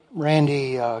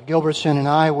Randy Gilbertson and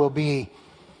I will be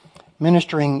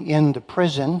ministering in the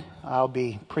prison. I'll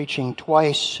be preaching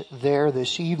twice there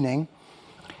this evening.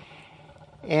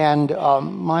 And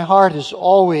my heart is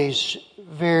always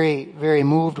very, very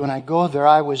moved when I go there.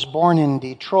 I was born in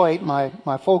Detroit.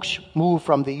 My folks moved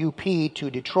from the UP to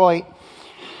Detroit,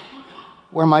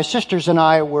 where my sisters and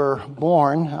I were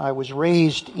born. I was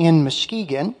raised in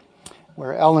Muskegon,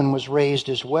 where Ellen was raised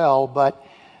as well. But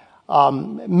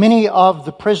many of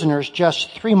the prisoners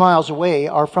just 3 miles away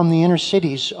are from the inner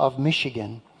cities of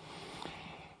Michigan.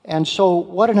 And so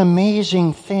what an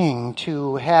amazing thing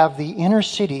to have the inner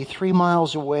city 3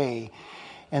 miles away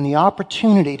and the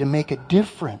opportunity to make a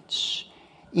difference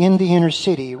in the inner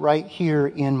city right here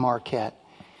in Marquette.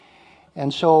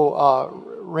 And so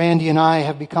Randy and I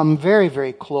have become very,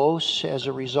 very close as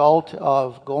a result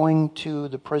of going to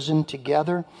the prison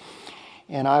together.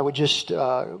 And I would just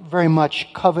very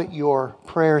much covet your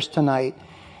prayers tonight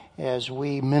as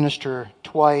we minister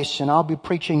twice. And I'll be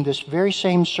preaching this very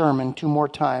same sermon 2 more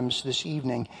times this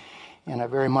evening. And I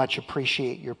very much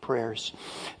appreciate your prayers.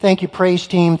 Thank you, praise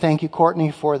team. Thank you,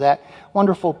 Courtney, for that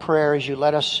wonderful prayer as you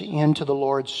led us into the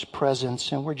Lord's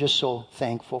presence. And we're just so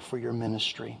thankful for your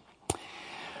ministry.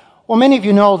 Well, many of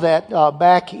you know that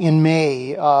back in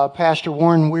May, Pastor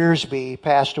Warren Wiersbe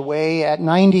passed away at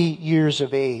 90 years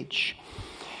of age.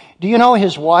 Do you know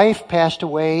his wife passed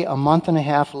away a month and a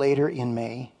half later in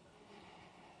May?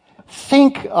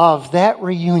 Think of that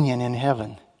reunion in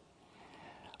heaven.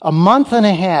 A month and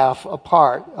a half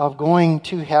apart of going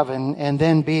to heaven and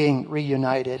then being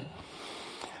reunited.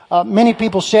 Many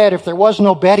people said if there was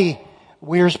no Betty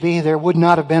Wiersbe, there would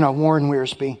not have been a Warren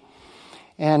Wiersbe.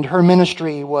 And her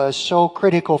ministry was so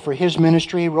critical for his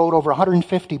ministry, wrote over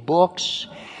 150 books,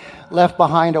 left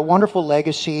behind a wonderful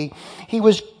legacy. He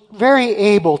was very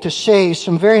able to say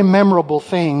some very memorable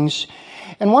things.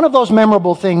 And one of those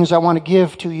memorable things I want to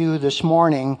give to you this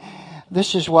morning,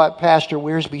 this is what Pastor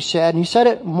Wiersbe said. And he said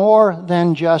it more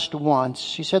than just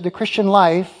once. He said the Christian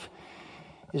life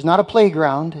is not a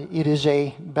playground, it is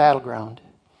a battleground.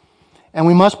 And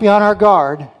we must be on our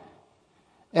guard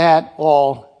at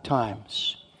all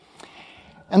times.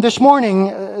 And this morning,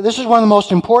 this is one of the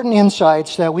most important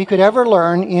insights that we could ever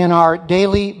learn in our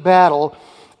daily battle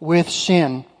with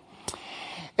sin.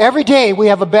 Every day we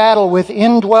have a battle with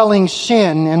indwelling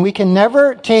sin, and we can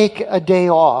never take a day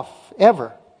off,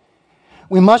 ever.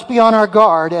 We must be on our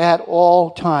guard at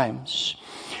all times.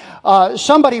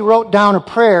 Somebody wrote down a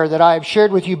prayer that I've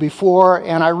shared with you before,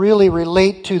 and I really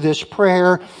relate to this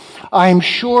prayer. I'm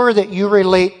sure that you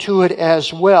relate to it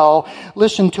as well.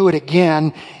 Listen to it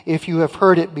again if you have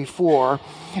heard it before.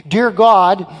 Dear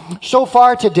God, so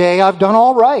far today I've done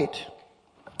all right.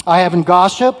 I haven't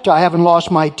gossiped. I haven't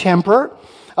lost my temper.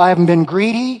 I haven't been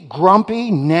greedy, grumpy,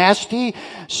 nasty,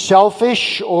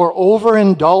 selfish, or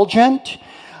overindulgent.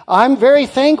 I'm very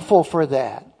thankful for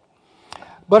that.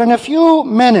 But in a few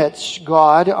minutes,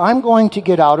 God, I'm going to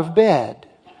get out of bed.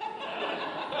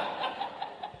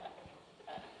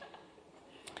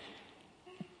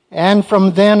 And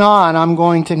from then on, I'm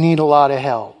going to need a lot of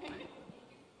help.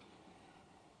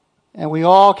 And we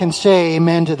all can say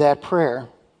amen to that prayer.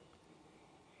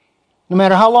 No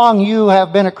matter how long you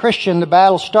have been a Christian, the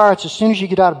battle starts as soon as you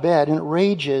get out of bed, and it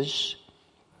rages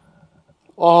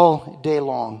all day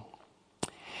long.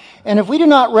 And if we do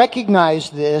not recognize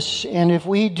this, and if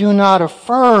we do not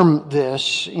affirm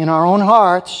this in our own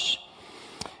hearts,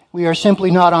 we are simply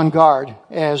not on guard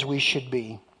as we should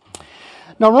be.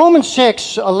 Now, Romans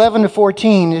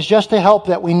 6:11-14 is just the help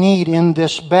that we need in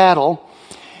this battle.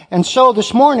 And so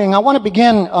this morning, I want to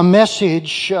begin a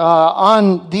message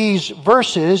on these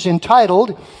verses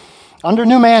entitled, Under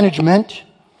New Management,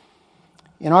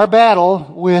 in our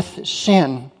battle with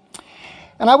sin.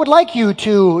 And I would like you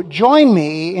to join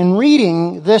me in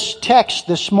reading this text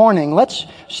this morning. Let's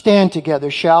stand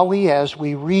together, shall we, as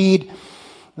we read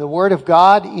the Word of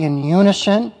God in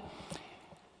unison.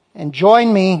 And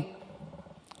join me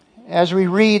as we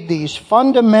read these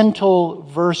fundamental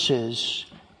verses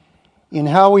in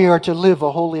how we are to live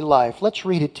a holy life. Let's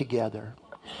read it together.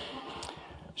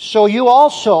 So you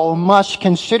also must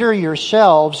consider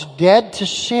yourselves dead to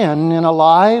sin and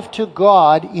alive to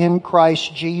God in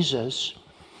Christ Jesus.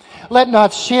 Let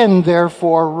not sin,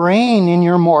 therefore, reign in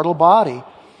your mortal body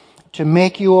to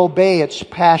make you obey its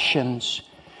passions.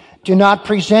 Do not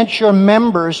present your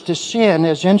members to sin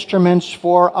as instruments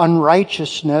for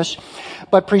unrighteousness,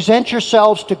 but present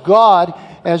yourselves to God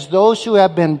as those who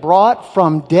have been brought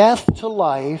from death to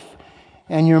life,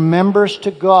 and your members to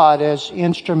God as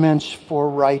instruments for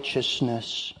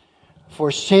righteousness. For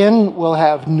sin will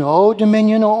have no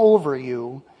dominion over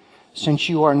you, since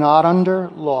you are not under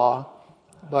law,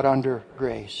 but under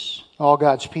grace. All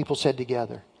God's people said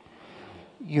together,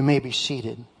 you may be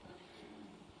seated.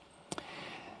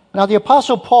 Now, the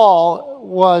Apostle Paul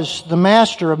was the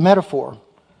master of metaphor.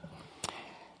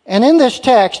 And in this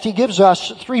text, he gives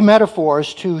us three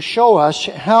metaphors to show us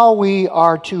how we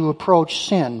are to approach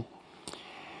sin.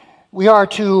 We are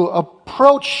to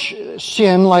approach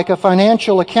sin like a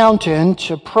financial accountant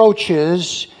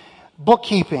approaches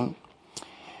bookkeeping.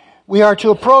 We are to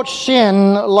approach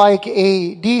sin like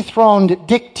a dethroned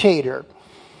dictator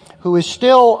who is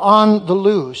still on the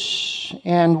loose.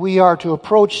 And we are to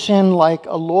approach sin like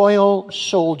a loyal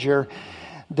soldier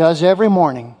does every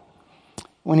morning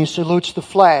when he salutes the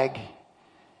flag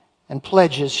and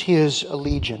pledges his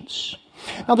allegiance.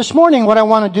 Now this morning what I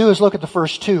want to do is look at the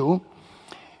first two,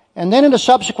 and then in a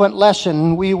subsequent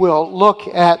lesson we will look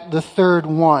at the third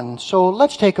one. So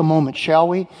let's take a moment, shall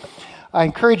we? I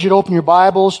encourage you to open your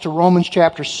Bibles to Romans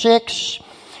chapter 6.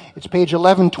 It's page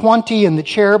 1120 in the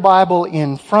chair Bible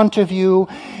in front of you.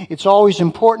 It's always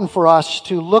important for us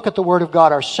to look at the Word of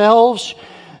God ourselves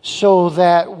so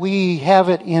that we have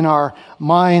it in our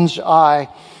mind's eye.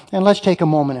 And let's take a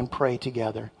moment and pray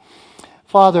together.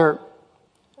 Father,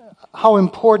 how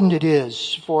important it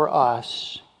is for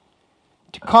us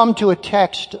to come to a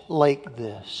text like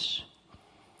this.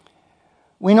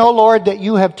 We know, Lord, that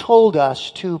you have told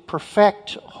us to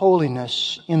perfect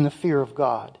holiness in the fear of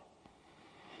God.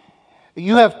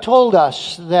 You have told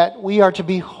us that we are to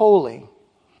be holy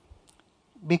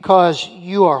because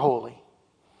you are holy.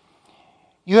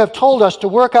 You have told us to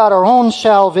work out our own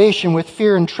salvation with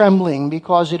fear and trembling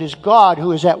because it is God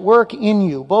who is at work in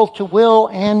you, both to will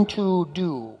and to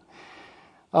do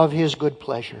of His good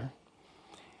pleasure.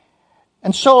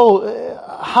 And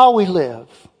so how we live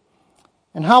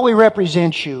and how we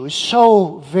represent you is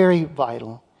so very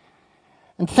vital.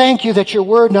 And thank you that your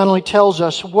word not only tells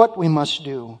us what we must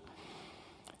do,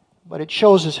 but it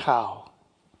shows us how.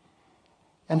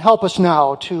 And help us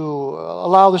now to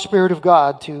allow the Spirit of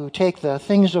God to take the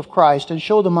things of Christ and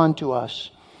show them unto us,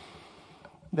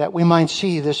 that we might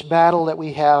see this battle that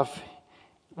we have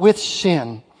with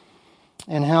sin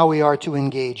and how we are to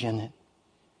engage in it.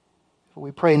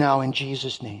 We pray now in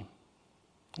Jesus' name.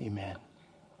 Amen.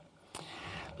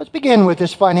 Let's begin with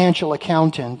this financial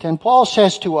accountant. And Paul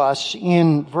says to us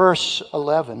in verse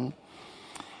 11,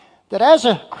 that as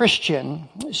a Christian,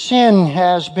 sin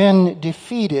has been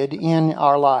defeated in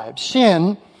our lives.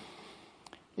 Sin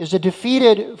is a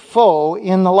defeated foe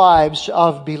in the lives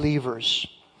of believers.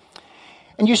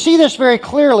 And you see this very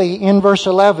clearly in verse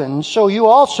 11. So you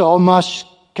also must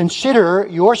consider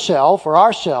yourself or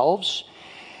ourselves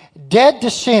dead to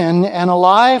sin and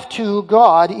alive to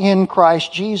God in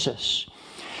Christ Jesus.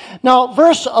 Now,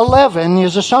 verse 11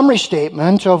 is a summary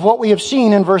statement of what we have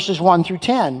seen in verses 1 through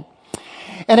 10.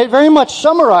 And it very much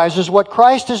summarizes what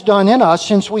Christ has done in us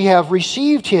since we have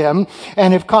received Him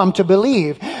and have come to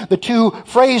believe. The two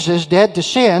phrases, dead to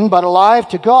sin but alive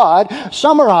to God,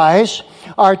 summarize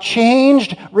our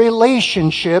changed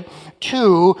relationship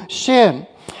to sin.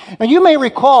 Now you may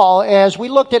recall as we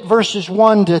looked at verses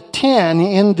 1 to 10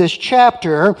 in this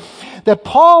chapter that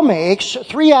Paul makes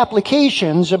three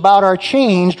applications about our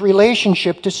changed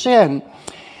relationship to sin.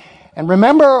 And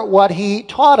remember what he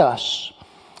taught us.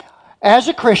 As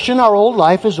a Christian, our old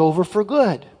life is over for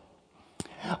good.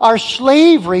 Our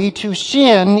slavery to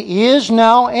sin is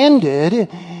now ended,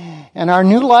 and our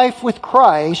new life with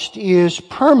Christ is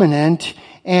permanent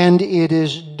and it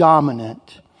is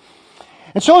dominant.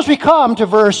 And so as we come to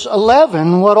verse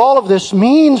 11, what all of this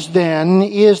means then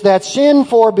is that sin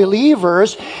for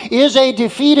believers is a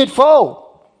defeated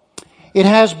foe. It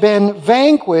has been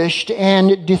vanquished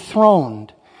and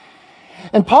dethroned.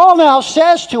 And Paul now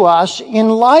says to us, in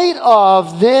light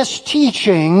of this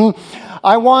teaching,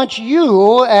 I want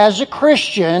you as a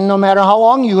Christian, no matter how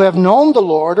long you have known the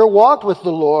Lord or walked with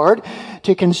the Lord,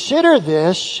 to consider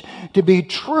this to be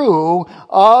true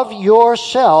of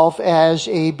yourself as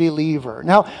a believer.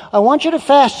 Now, I want you to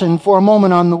fasten for a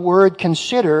moment on the word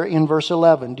consider in verse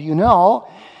 11. Do you know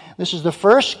this is the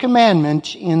first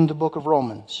commandment in the book of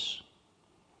Romans?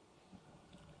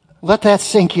 Let that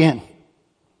sink in.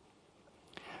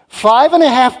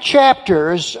 5.5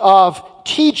 chapters of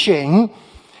teaching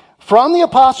from the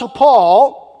Apostle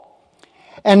Paul.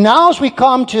 And now as we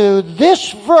come to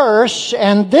this verse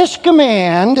and this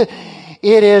command,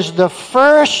 it is the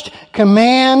first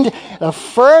command, the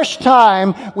first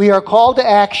time we are called to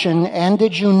action. And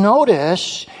did you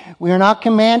notice we are not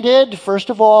commanded, first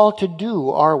of all, to do,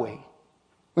 are we?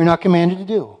 We're not commanded to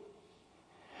do.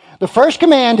 The first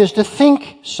command is to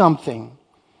think something.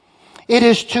 It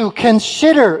is to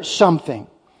consider something.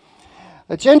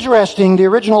 It's interesting, the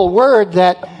original word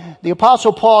that the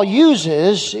Apostle Paul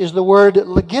uses is the word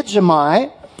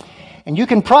logizomai. And you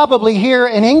can probably hear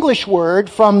an English word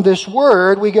from this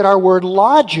word. We get our word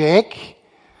logic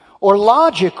or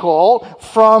logical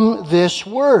from this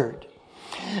word.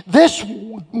 This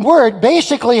word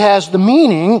basically has the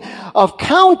meaning of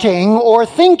counting or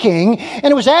thinking, and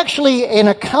it was actually an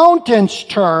accountant's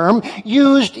term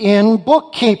used in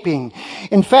bookkeeping.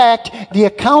 In fact, the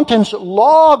accountant's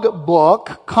log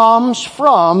book comes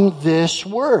from this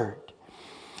word.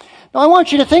 Now, I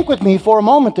want you to think with me for a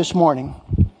moment this morning.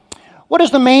 What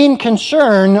is the main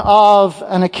concern of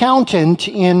an accountant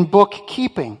in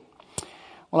bookkeeping?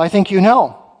 Well, I think you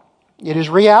know. It is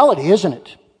reality, isn't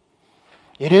it?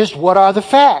 It is what are the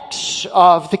facts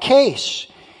of the case.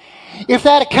 If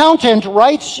that accountant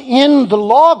writes in the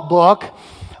logbook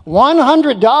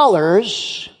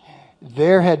 $100,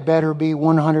 there had better be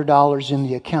 $100 in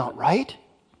the account, right?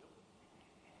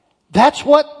 That's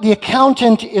what the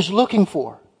accountant is looking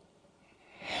for.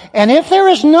 And if there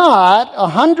is not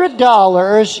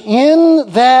 $100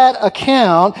 in that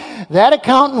account, that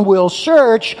accountant will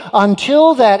search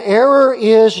until that error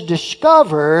is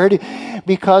discovered,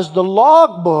 because the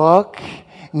logbook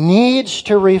needs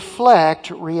to reflect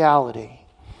reality.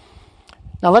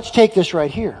 Now let's take this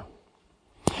right here.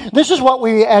 This is what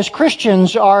we as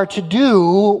Christians are to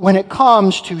do when it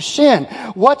comes to sin.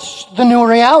 What's the new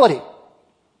reality?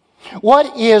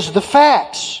 What is the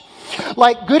facts?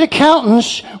 Like good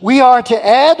accountants, we are to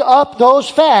add up those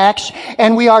facts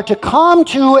and we are to come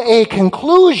to a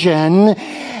conclusion,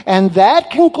 and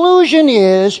that conclusion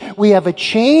is we have a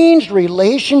changed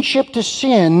relationship to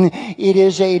sin. It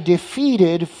is a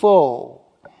defeated foe.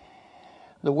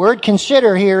 The word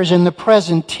consider here is in the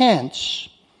present tense.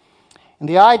 And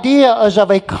the idea is of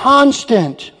a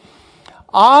constant,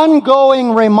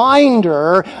 ongoing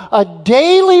reminder, a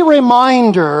daily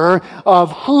reminder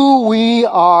of who we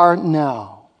are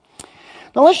now.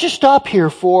 Now let's just stop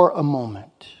here for a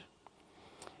moment.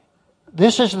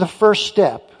 This is the first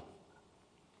step.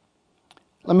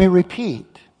 Let me repeat.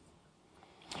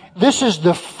 This is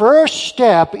the first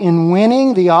step in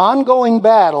winning the ongoing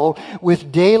battle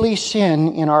with daily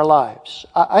sin in our lives.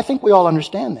 I think we all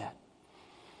understand that.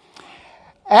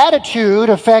 Attitude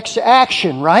affects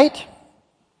action, right?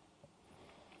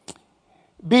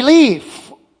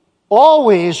 Belief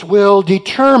always will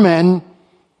determine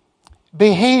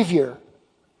behavior.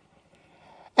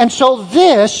 And so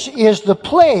this is the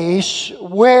place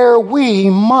where we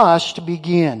must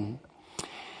begin.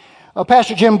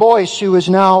 Pastor Jim Boyce, who is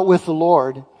now with the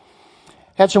Lord,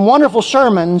 had some wonderful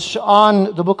sermons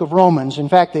on the book of Romans. In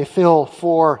fact, they fill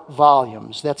 4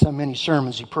 volumes. That's how many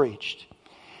sermons he preached.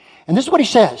 And this is what he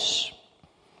says.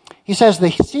 He says,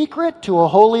 the secret to a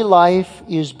holy life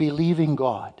is believing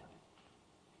God.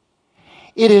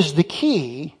 It is the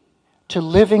key to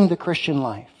living the Christian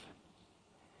life.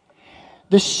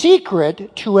 The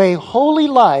secret to a holy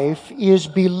life is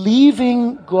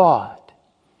believing God.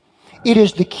 It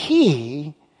is the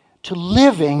key to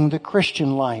living the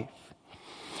Christian life.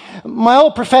 My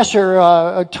old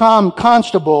professor, Tom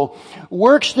Constable,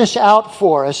 works this out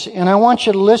for us, and I want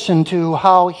you to listen to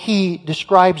how he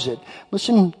describes it.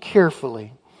 Listen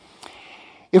carefully.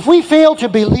 If we fail to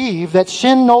believe that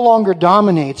sin no longer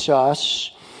dominates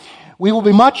us, we will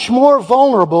be much more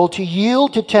vulnerable to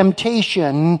yield to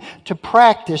temptation to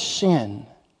practice sin.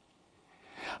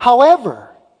 However,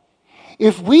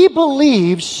 if we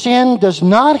believe sin does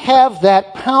not have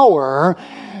that power,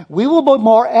 we will be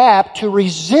more apt to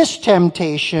resist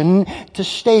temptation to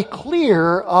stay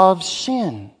clear of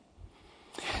sin.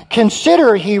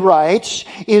 Consider, he writes,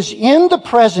 is in the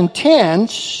present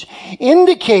tense,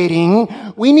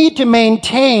 indicating we need to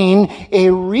maintain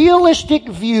a realistic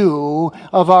view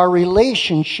of our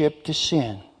relationship to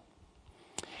sin.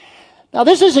 Now,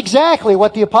 this is exactly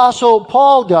what the Apostle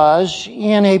Paul does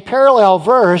in a parallel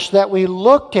verse that we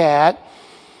looked at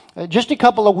just a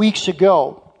couple of weeks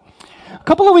ago. A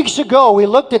couple of weeks ago, we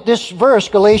looked at this verse,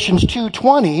 Galatians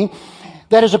 2:20,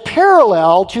 that is a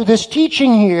parallel to this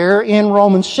teaching here in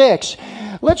Romans 6.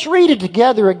 Let's read it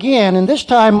together again, and this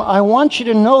time I want you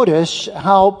to notice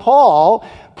how Paul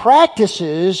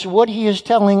practices what he is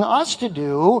telling us to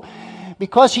do,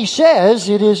 because he says,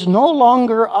 it is no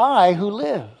longer I who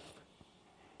live.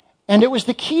 And it was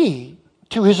the key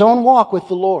to his own walk with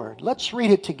the Lord. Let's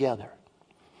read it together.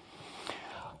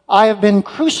 I have been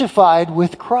crucified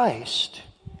with Christ.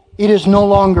 It is no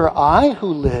longer I who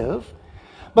live,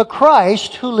 but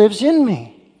Christ who lives in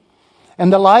me.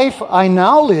 And the life I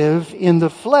now live in the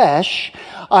flesh,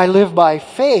 I live by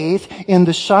faith in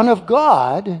the Son of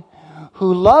God,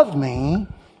 who loved me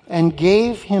and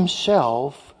gave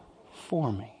himself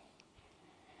for me.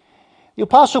 The The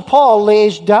Apostle Paul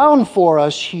lays down for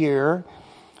us here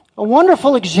a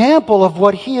wonderful example of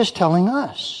what he is telling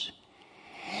us.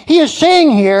 He is saying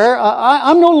here,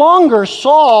 I'm no longer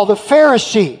Saul the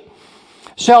Pharisee,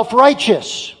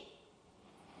 self-righteous,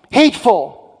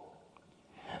 hateful,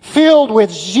 filled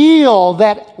with zeal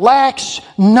that lacks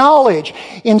knowledge.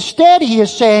 Instead, he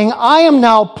is saying, I am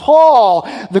now Paul,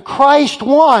 the Christ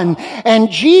one,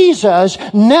 and Jesus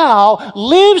now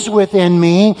lives within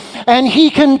me, and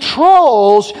he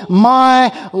controls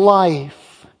my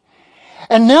life.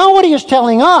 And now what he is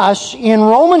telling us in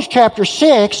Romans chapter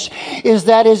 6 is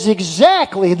that is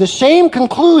exactly the same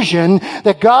conclusion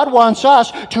that God wants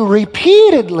us to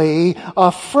repeatedly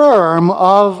affirm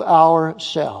of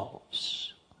ourselves.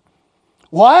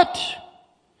 What?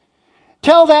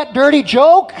 Tell that dirty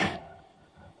joke?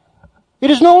 It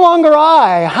is no longer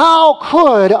I. How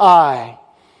could I?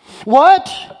 What?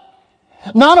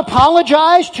 Not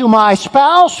apologize to my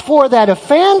spouse for that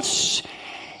offense?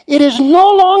 It is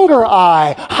no longer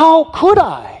I. How could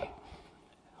I?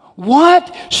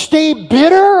 What? Stay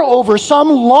bitter over some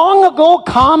long ago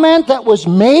comment that was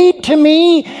made to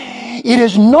me? It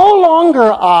is no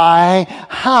longer I.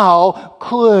 How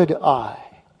could I?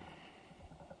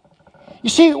 You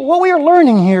see, what we are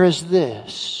learning here is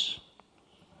this.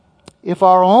 If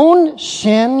our own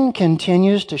sin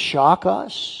continues to shock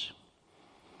us,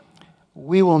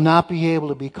 we will not be able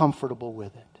to be comfortable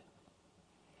with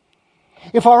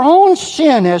it. If our own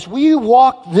sin, as we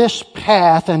walk this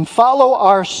path and follow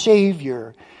our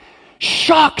Savior,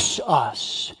 shocks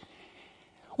us,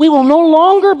 we will no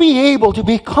longer be able to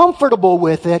be comfortable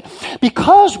with it,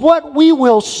 because what we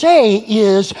will say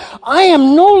is, I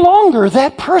am no longer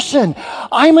that person.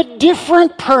 I'm a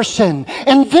different person,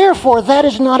 and therefore that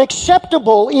is not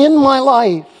acceptable in my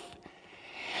life.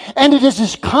 And it is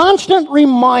this constant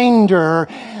reminder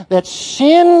that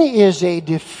sin is a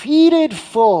defeated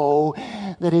foe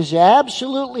that is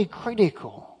absolutely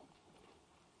critical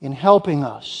in helping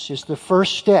us, is the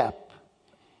first step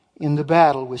in the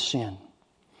battle with sin.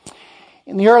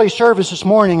 In the early service this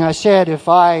morning, I said if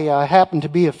I happened to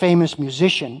be a famous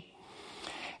musician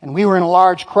and we were in a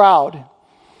large crowd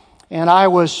and I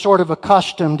was sort of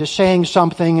accustomed to saying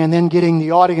something and then getting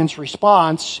the audience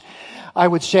response, I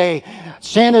would say,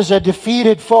 sin is a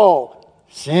defeated foe.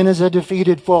 Sin is a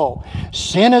defeated foe.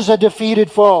 Sin is a defeated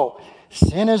foe.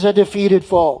 Sin is a defeated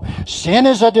foe. Sin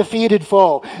is a defeated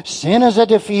foe. Sin is a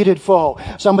defeated foe.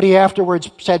 Somebody afterwards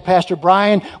said, Pastor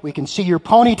Brian, we can see your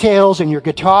ponytails and your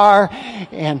guitar.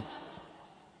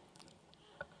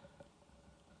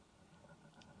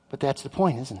 But that's the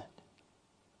point, isn't it?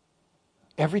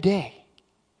 Every day,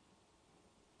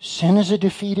 sin is a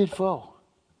defeated foe.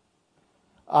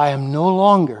 I am no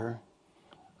longer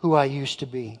who I used to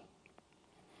be.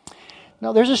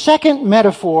 Now, there's a second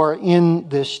metaphor in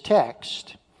this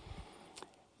text.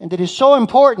 And it is so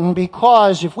important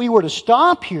because if we were to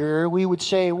stop here, we would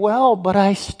say, well, but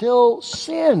I still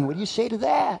sin. What do you say to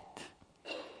that?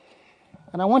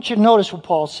 And I want you to notice what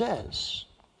Paul says.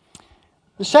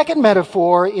 The second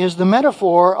metaphor is the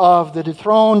metaphor of the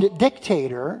dethroned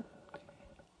dictator.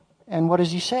 And what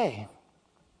does he say?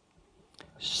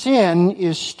 Sin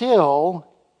is still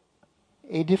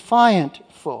a defiant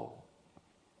foe.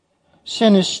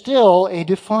 Sin is still a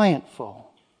defiant foe.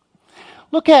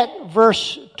 Look at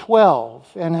verse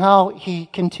 12 and how he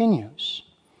continues.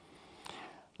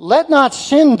 Let not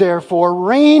sin, therefore,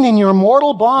 reign in your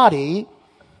mortal body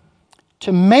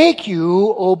to make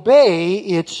you obey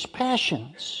its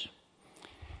passions.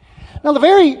 Now, the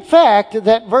very fact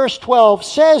that verse 12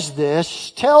 says this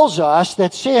tells us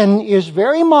that sin is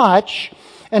very much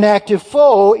an active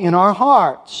foe in our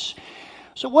hearts.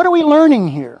 So what are we learning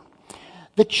here?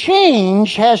 The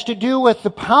change has to do with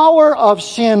the power of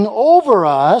sin over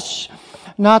us,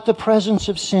 not the presence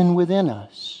of sin within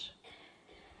us.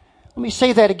 Let me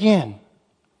say that again.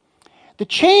 The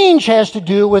change has to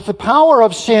do with the power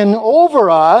of sin over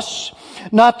us,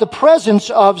 not the presence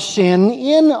of sin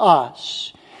in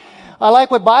us. I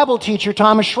like what Bible teacher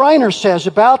Thomas Schreiner says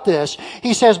about this.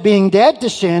 He says, being dead to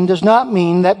sin does not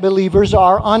mean that believers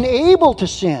are unable to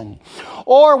sin.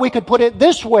 Or we could put it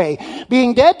this way.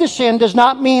 Being dead to sin does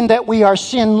not mean that we are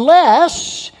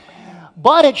sinless,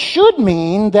 but it should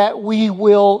mean that we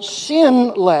will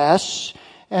sin less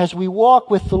as we walk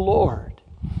with the Lord.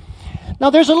 Now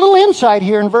there's a little insight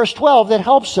here in verse 12 that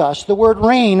helps us. The word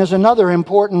reign is another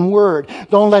important word.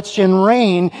 Don't let sin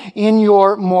reign in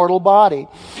your mortal body.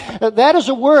 That is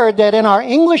a word that in our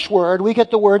English word we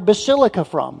get the word basilica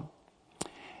from.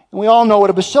 And we all know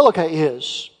what a basilica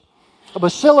is. A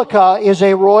basilica is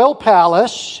a royal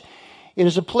palace. It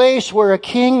is a place where a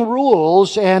king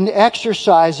rules and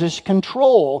exercises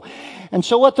control. And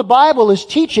so what the Bible is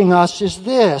teaching us is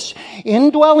this: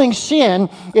 indwelling sin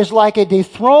is like a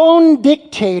dethroned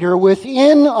dictator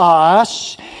within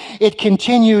us. It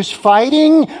continues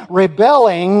fighting,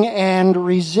 rebelling, and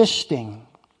resisting.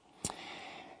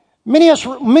 Many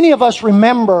of us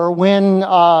remember when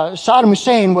Saddam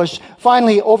Hussein was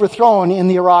finally overthrown in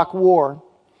the Iraq War.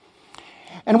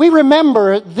 And we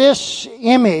remember this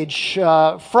image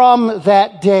from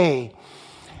that day.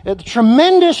 The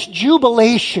tremendous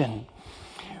jubilation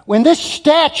when this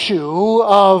statue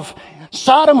of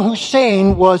Saddam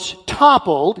Hussein was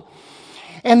toppled,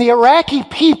 and the Iraqi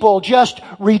people just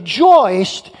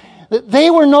rejoiced that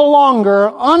they were no longer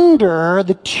under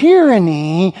the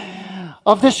tyranny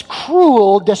of this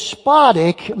cruel,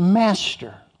 despotic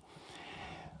master.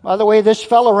 By the way, this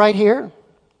fellow right here,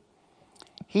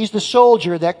 he's the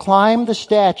soldier that climbed the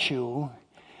statue,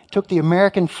 took the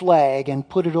American flag, and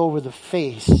put it over the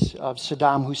face of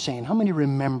Saddam Hussein. How many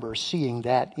remember seeing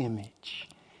that image?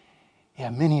 Yeah,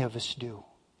 many of us do.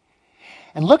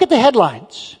 And look at the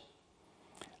headlines.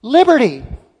 Liberty,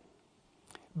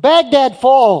 Baghdad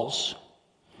falls,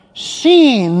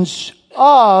 scenes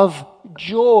of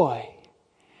joy.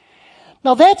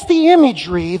 Now that's the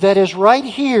imagery that is right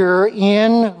here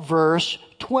in verse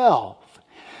 12.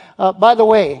 By the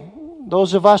way,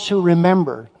 those of us who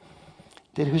remember,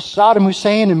 did Saddam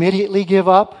Hussein immediately give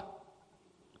up?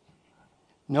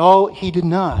 No, he did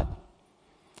not.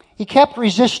 He kept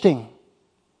resisting.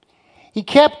 He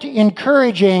kept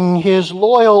encouraging his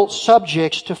loyal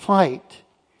subjects to fight.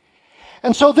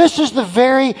 And so this is the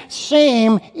very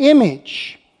same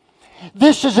image.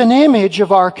 This is an image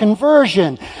of our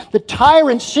conversion. The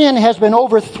tyrant sin has been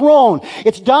overthrown.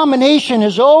 Its domination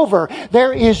is over.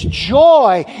 There is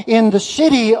joy in the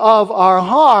city of our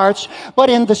hearts. But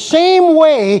in the same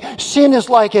way, sin is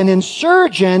like an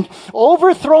insurgent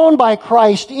overthrown by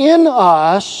Christ in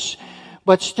us,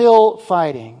 but still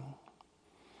fighting.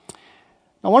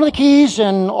 Now, one of the keys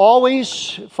in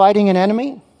always fighting an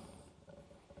enemy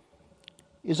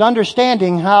is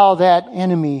understanding how that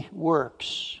enemy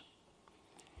works.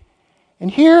 And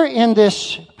here in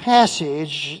this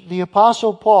passage, the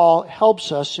Apostle Paul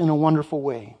helps us in a wonderful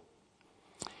way.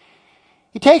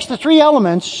 He takes the three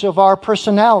elements of our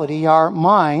personality, our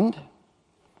mind,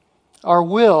 our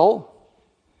will,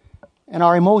 and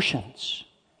our emotions.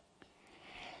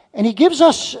 And he gives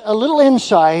us a little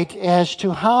insight as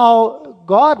to how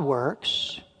God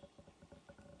works,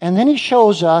 and then he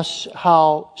shows us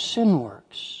how sin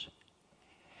works.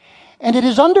 And it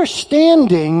is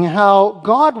understanding how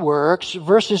God works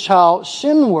versus how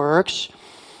sin works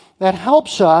that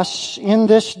helps us in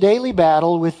this daily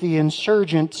battle with the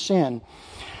insurgent sin.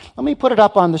 Let me put it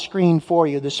up on the screen for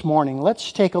you this morning.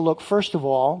 Let's take a look, first of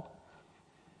all,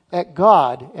 at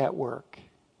God at work.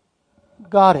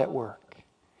 God at work.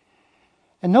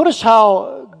 And notice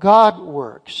how God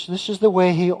works. This is the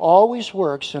way He always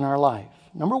works in our life.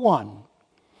 Number one,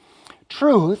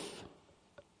 truth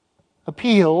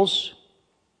appeals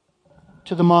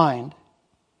to the mind.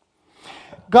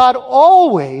 God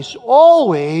always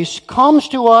comes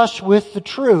to us with the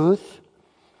truth,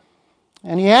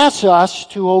 and He asks us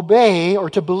to obey or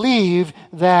to believe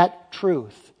that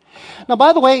truth. Now,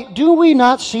 by the way, do we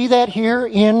not see that here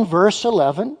in verse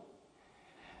 11?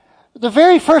 The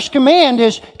very first command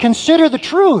is, consider the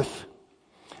truth.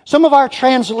 Some of our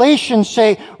translations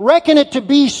say, reckon it to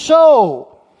be so.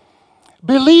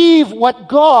 Believe what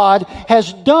God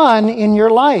has done in your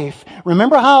life.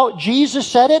 Remember how Jesus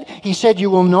said it? He said, you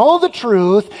will know the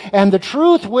truth, and the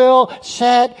truth will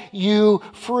set you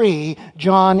free.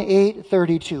 John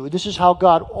 8:32. This is how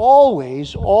God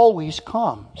always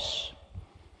comes.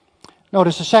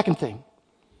 Notice the second thing.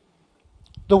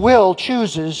 The will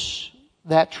chooses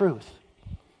that truth.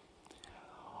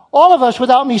 All of us,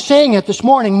 without me saying it this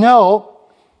morning, know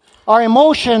our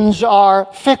emotions are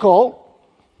fickle.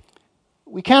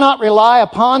 We cannot rely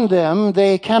upon them.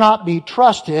 They cannot be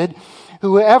trusted.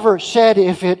 Whoever said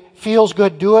if it feels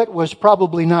good, do it was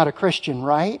probably not a Christian,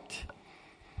 right?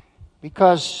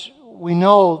 Because we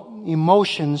know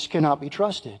emotions cannot be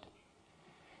trusted.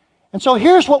 And so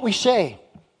here's what we say.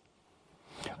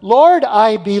 Lord,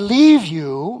 I believe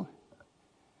you.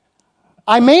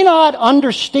 I may not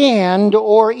understand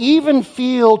or even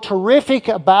feel terrific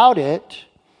about it,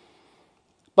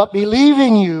 but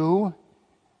believing you,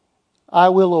 I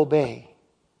will obey.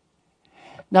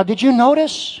 Now, did you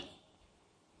notice?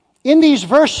 In these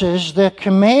verses, the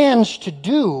commands to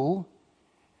do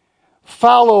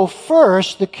follow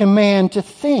first the command to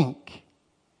think.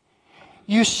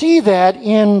 You see that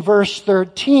in verse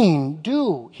 13.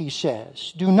 Do, he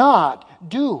says. Do not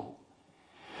do.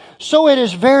 So it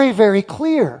is very, very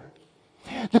clear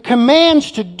The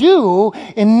commands to do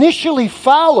initially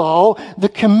follow the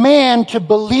command to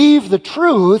believe the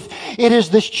truth. It is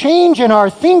this change in our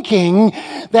thinking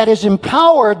that is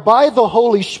empowered by the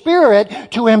Holy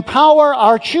Spirit to empower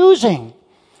our choosing.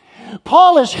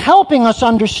 Paul is helping us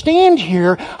understand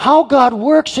here how God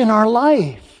works in our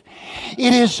life.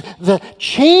 It is the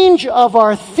change of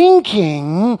our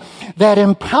thinking that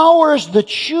empowers the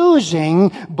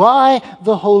choosing by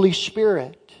the Holy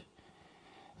Spirit.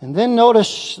 And then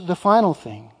notice the final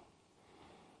thing.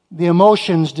 The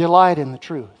emotions delight in the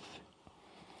truth.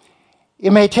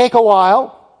 It may take a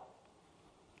while,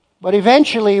 but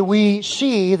eventually we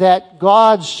see that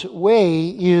God's way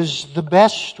is the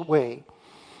best way.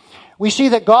 We see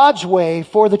that God's way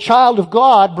for the child of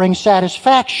God brings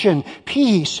satisfaction,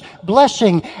 peace,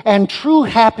 blessing, and true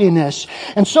happiness.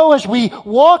 And so as we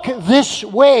walk this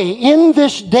way in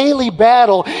this daily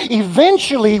battle,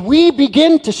 eventually we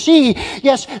begin to see,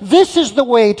 yes, this is the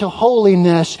way to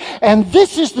holiness, and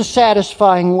this is the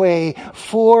satisfying way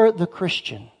for the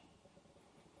Christian.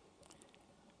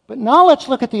 But now let's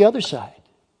look at the other side.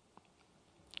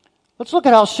 Let's look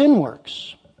at how sin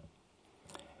works.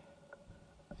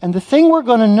 And the thing we're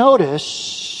going to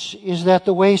notice is that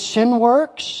the way sin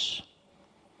works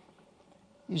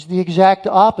is the exact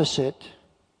opposite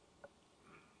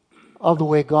of the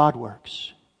way God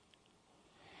works.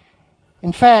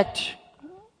 In fact,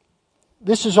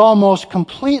 this is almost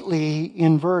completely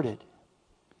inverted.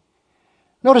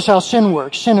 Notice how sin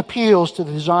works. Sin appeals to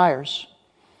the desires.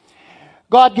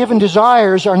 God-given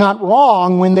desires are not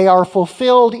wrong when they are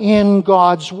fulfilled in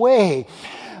God's way.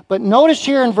 But notice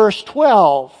here in verse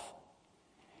 12,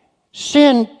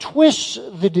 sin twists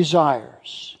the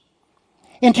desires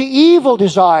into evil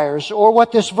desires, or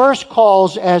what this verse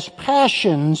calls as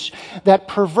passions, that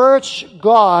perverts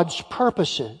God's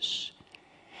purposes.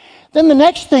 Then the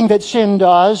next thing that sin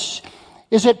does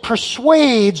is it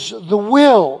persuades the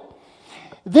will.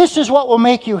 This is what will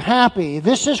make you happy.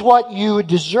 This is what you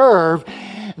deserve.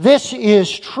 This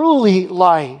is truly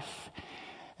life.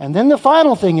 And then the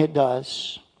final thing it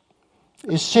does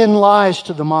is sin lies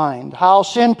to the mind. How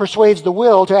sin persuades the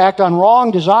will to act on wrong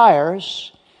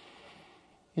desires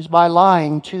is by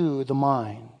lying to the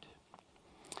mind.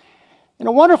 In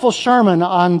a wonderful sermon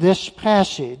on this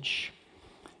passage,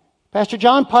 Pastor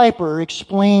John Piper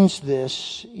explains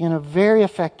this in a very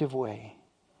effective way.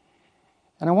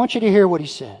 And I want you to hear what he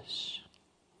says.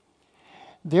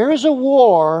 There is a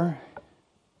war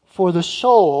for the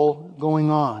soul going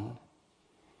on.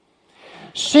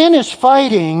 Sin is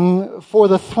fighting for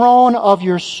the throne of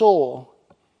your soul.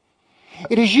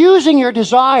 It is using your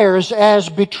desires as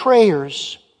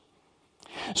betrayers.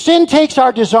 Sin takes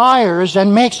our desires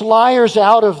and makes liars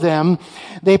out of them.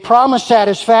 They promise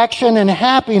satisfaction and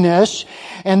happiness,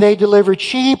 and they deliver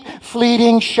cheap,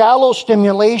 fleeting, shallow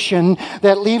stimulation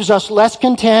that leaves us less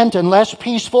content and less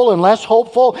peaceful and less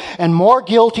hopeful and more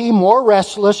guilty, more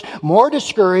restless, more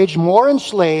discouraged, more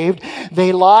enslaved.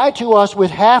 They lie to us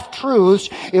with half-truths.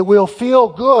 It will feel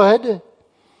good.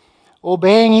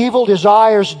 Obeying evil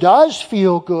desires does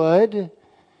feel good,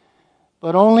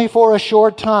 but only for a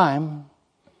short time.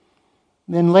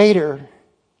 Then later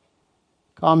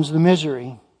comes the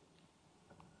misery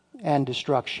and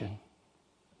destruction.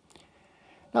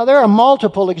 Now, there are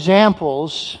multiple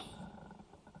examples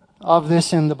of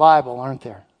this in the Bible, aren't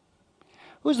there?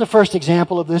 Who's the first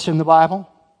example of this in the Bible?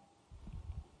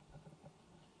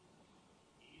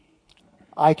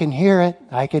 I can hear it.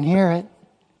 I can hear it.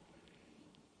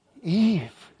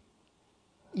 Eve.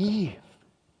 Eve.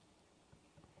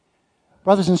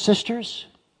 Brothers and sisters,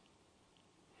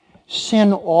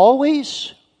 sin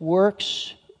always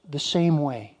works the same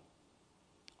way.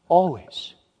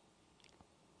 Always.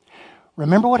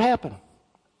 Remember what happened.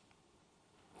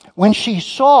 When she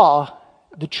saw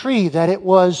the tree that it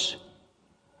was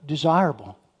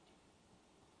desirable,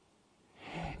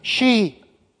 she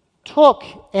took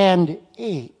and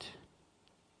ate.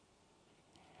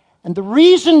 And the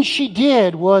reason she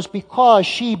did was because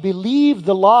she believed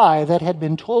the lie that had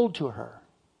been told to her.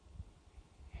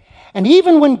 And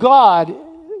even when God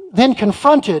then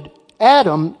confronted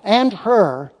Adam and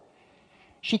her,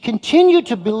 she continued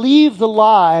to believe the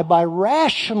lie by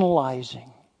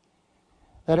rationalizing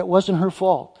that it wasn't her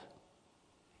fault.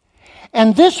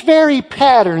 And this very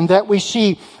pattern that we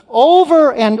see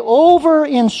over and over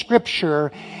in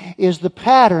Scripture is the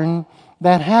pattern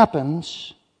that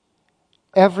happens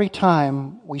every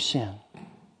time we sin.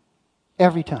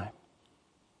 Every time.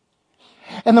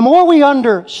 And the more we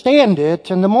understand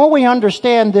it, and the more we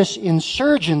understand this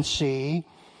insurgency,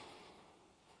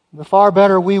 the far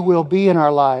better we will be in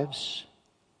our lives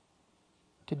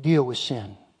to deal with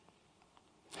sin.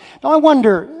 Now I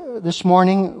wonder this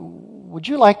morning, would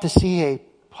you like to see a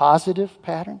positive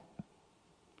pattern?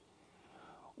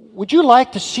 Would you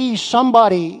like to see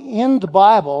somebody in the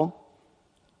Bible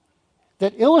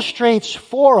that illustrates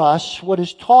for us what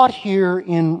is taught here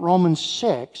in Romans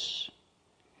 6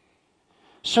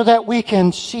 so that we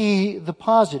can see the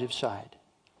positive side?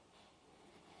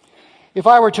 If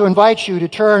I were to invite you to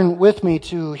turn with me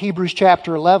to Hebrews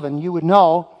chapter 11, you would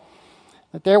know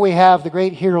that there we have the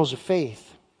great heroes of faith.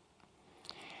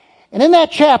 And in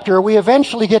that chapter, we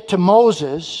eventually get to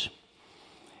Moses.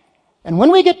 And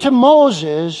when we get to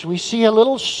Moses, we see a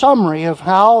little summary of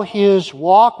how his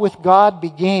walk with God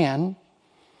began.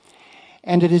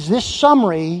 And it is this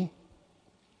summary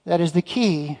that is the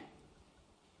key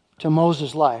to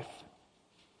Moses' life.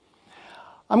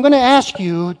 I'm going to ask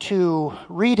you to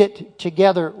read it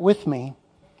together with me.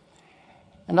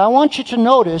 And I want you to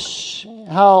notice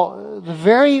how the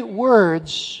very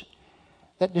words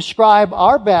that describe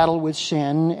our battle with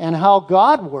sin and how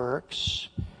God works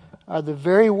are the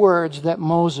very words that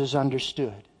Moses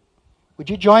understood. Would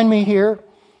you join me here?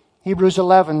 Hebrews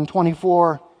 11,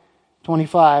 24,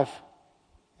 25,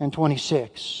 and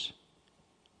 26.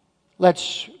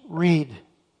 Let's read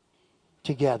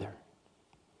together.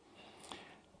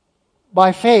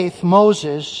 By faith,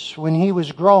 Moses, when he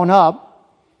was grown up,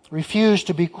 refused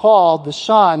to be called the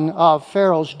son of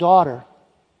Pharaoh's daughter,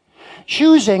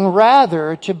 choosing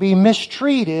rather to be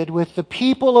mistreated with the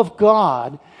people of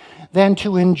God than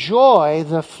to enjoy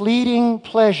the fleeting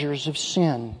pleasures of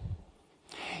sin.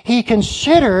 He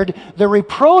considered the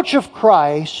reproach of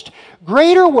Christ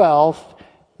greater wealth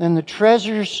than the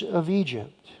treasures of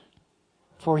Egypt,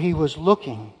 for he was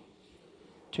looking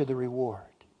to the reward.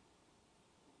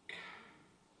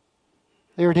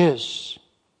 There it is.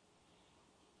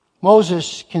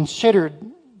 Moses considered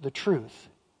the truth.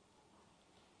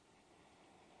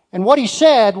 And what he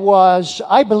said was,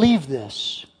 I believe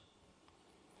this.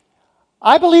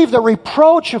 I believe the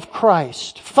reproach of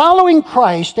Christ, following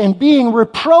Christ and being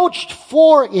reproached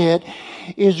for it,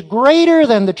 is greater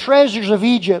than the treasures of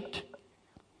Egypt.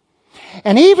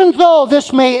 And even though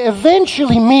this may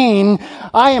eventually mean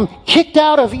I am kicked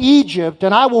out of Egypt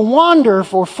and I will wander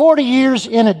for 40 years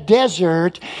in a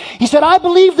desert, he said, I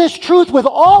believe this truth with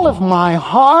all of my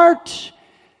heart.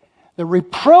 The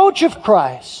reproach of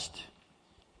Christ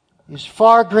is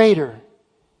far greater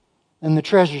than the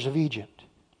treasures of Egypt.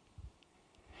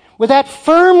 With that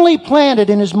firmly planted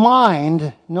in his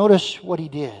mind, notice what he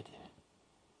did.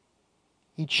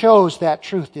 He chose that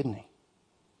truth, didn't he?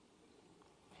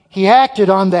 He acted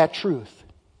on that truth.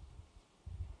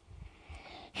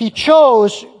 He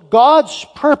chose God's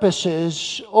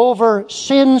purposes over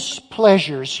sin's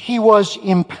pleasures. He was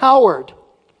empowered.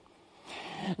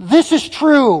 This is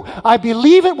true. I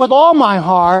believe it with all my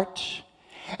heart.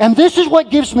 And this is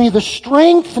what gives me the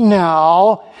strength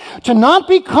now to not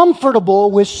be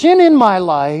comfortable with sin in my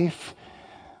life,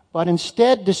 but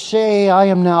instead to say, I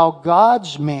am now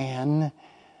God's man.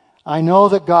 I know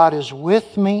that God is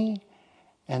with me,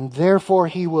 and therefore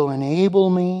He will enable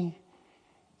me,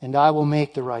 and I will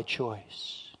make the right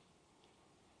choice.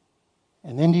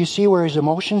 And then do you see where his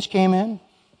emotions came in?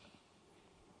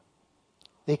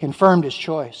 They confirmed his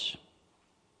choice.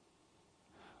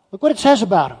 Look what it says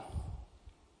about him.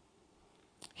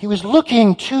 He was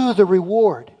looking to the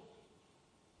reward.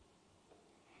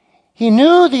 He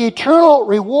knew the eternal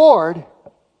reward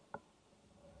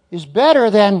is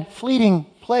better than fleeting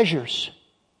pleasures.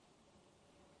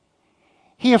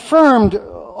 He affirmed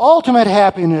ultimate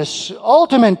happiness,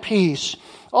 ultimate peace,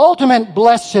 ultimate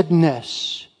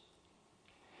blessedness.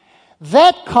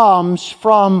 That comes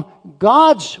from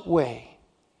God's way.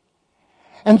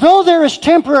 And though there is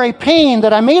temporary pain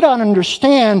that I may not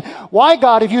understand, why,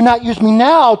 God, have you not used me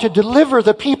now to deliver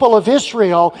the people of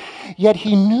Israel? Yet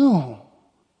he knew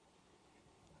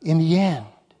in the end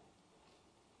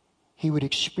he would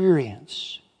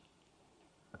experience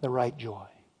the right joy.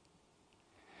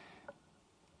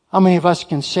 How many of us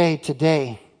can say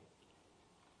today,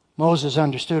 Moses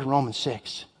understood Romans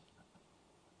 6?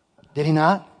 Did he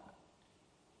not?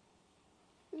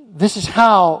 This is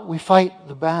how we fight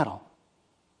the battle.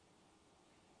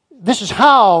 This is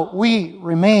how we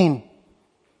remain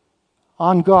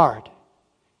on guard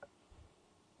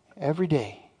every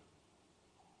day.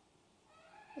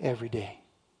 Every day.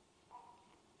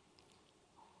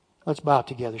 Let's bow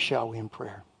together, shall we, in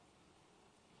prayer.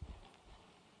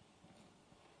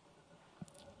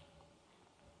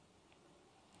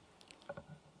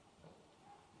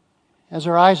 As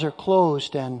our eyes are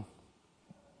closed and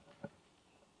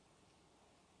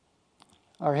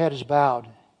our head is bowed,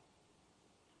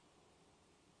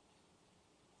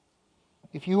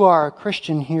 if you are a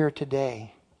Christian here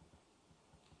today,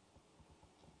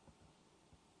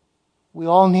 we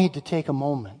all need to take a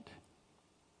moment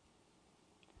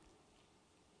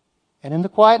and in the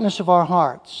quietness of our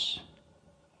hearts,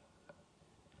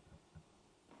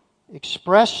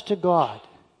 express to God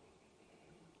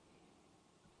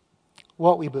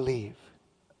what we believe.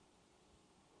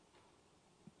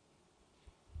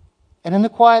 And in the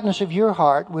quietness of your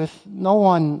heart, with no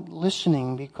one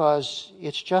listening because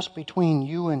it's just between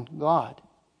you and God,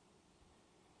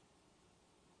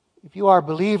 if you are a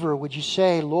believer, would you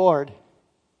say, Lord,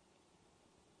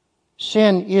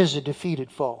 sin is a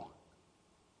defeated foe.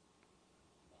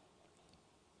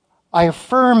 I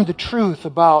affirm the truth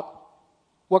about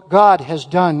what God has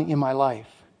done in my life.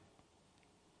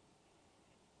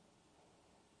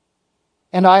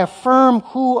 And I affirm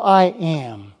who I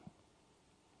am.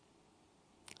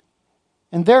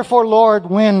 And therefore, Lord,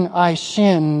 when I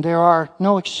sin, there are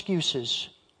no excuses.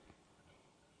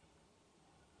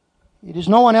 It is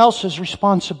no one else's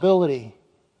responsibility.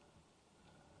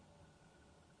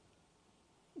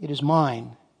 It is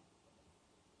mine.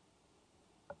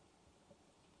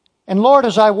 And Lord,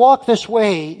 as I walk this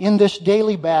way in this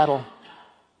daily battle,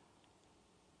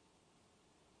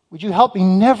 would you help me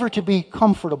never to be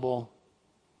comfortable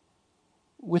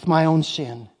with my own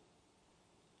sin?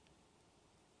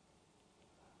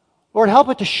 Lord, help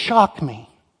it to shock me.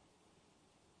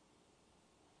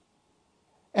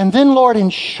 And then, Lord, in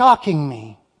shocking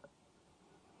me,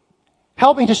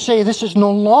 help me to say, this is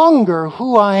no longer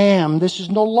who I am. This is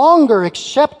no longer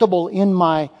acceptable in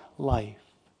my life.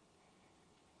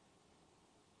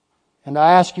 And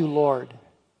I ask you, Lord,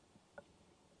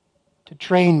 to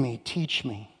train me, teach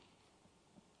me,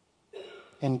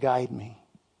 and guide me.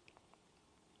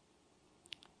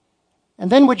 And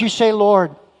then would you say,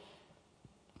 Lord,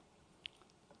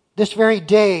 this very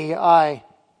day I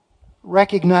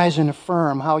recognize and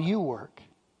affirm how you work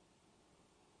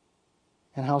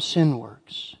and how sin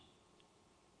works.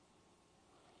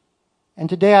 And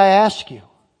today I ask you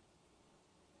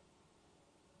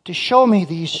to show me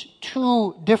these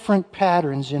two different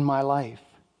patterns in my life,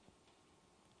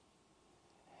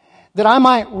 that I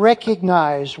might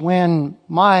recognize when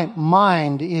my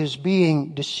mind is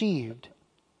being deceived,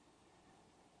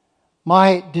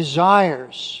 my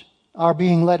desires are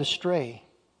being led astray,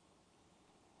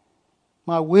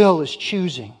 my will is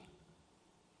choosing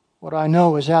what I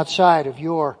know is outside of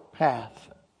your path,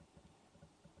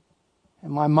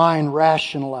 and my mind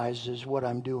rationalizes what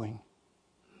I'm doing.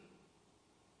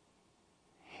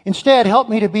 Instead, help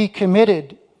me to be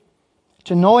committed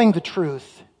to knowing the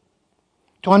truth,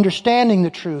 to understanding the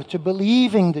truth, to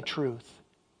believing the truth,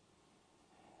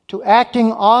 to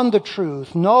acting on the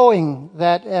truth, knowing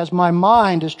that as my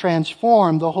mind is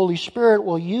transformed, the Holy Spirit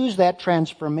will use that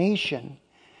transformation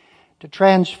to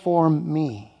transform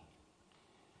me.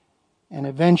 And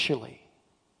eventually,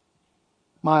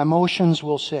 my emotions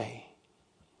will say,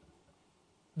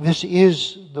 this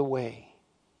is the way.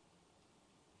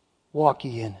 Walk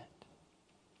ye in it.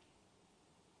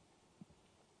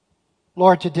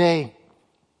 Lord, today,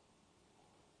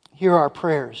 hear our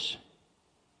prayers.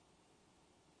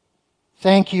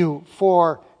 Thank you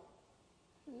for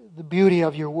the beauty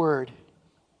of your word.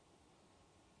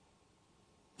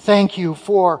 Thank you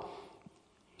for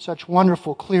such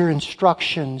wonderful, clear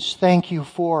instructions. Thank you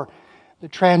for the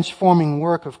transforming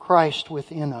work of Christ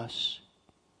within us.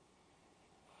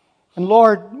 And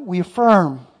Lord, we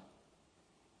affirm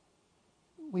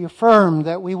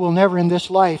that we will never in this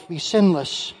life be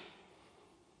sinless.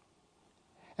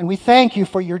 And we thank you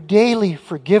for your daily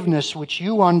forgiveness, which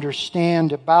you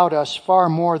understand about us far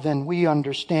more than we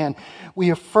understand.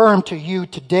 We affirm to you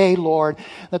today, Lord,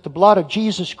 that the blood of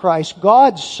Jesus Christ,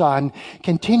 God's Son,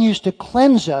 continues to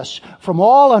cleanse us from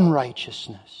all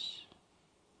unrighteousness.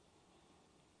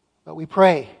 But we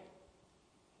pray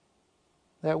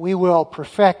that we will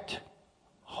perfect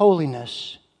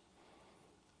holiness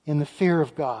in the fear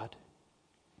of God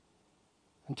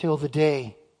until the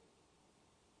day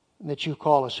that you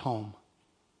call us home.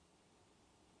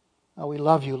 Now we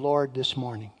love you, Lord, this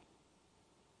morning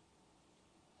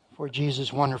for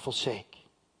Jesus' wonderful sake.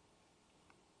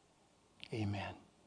 Amen.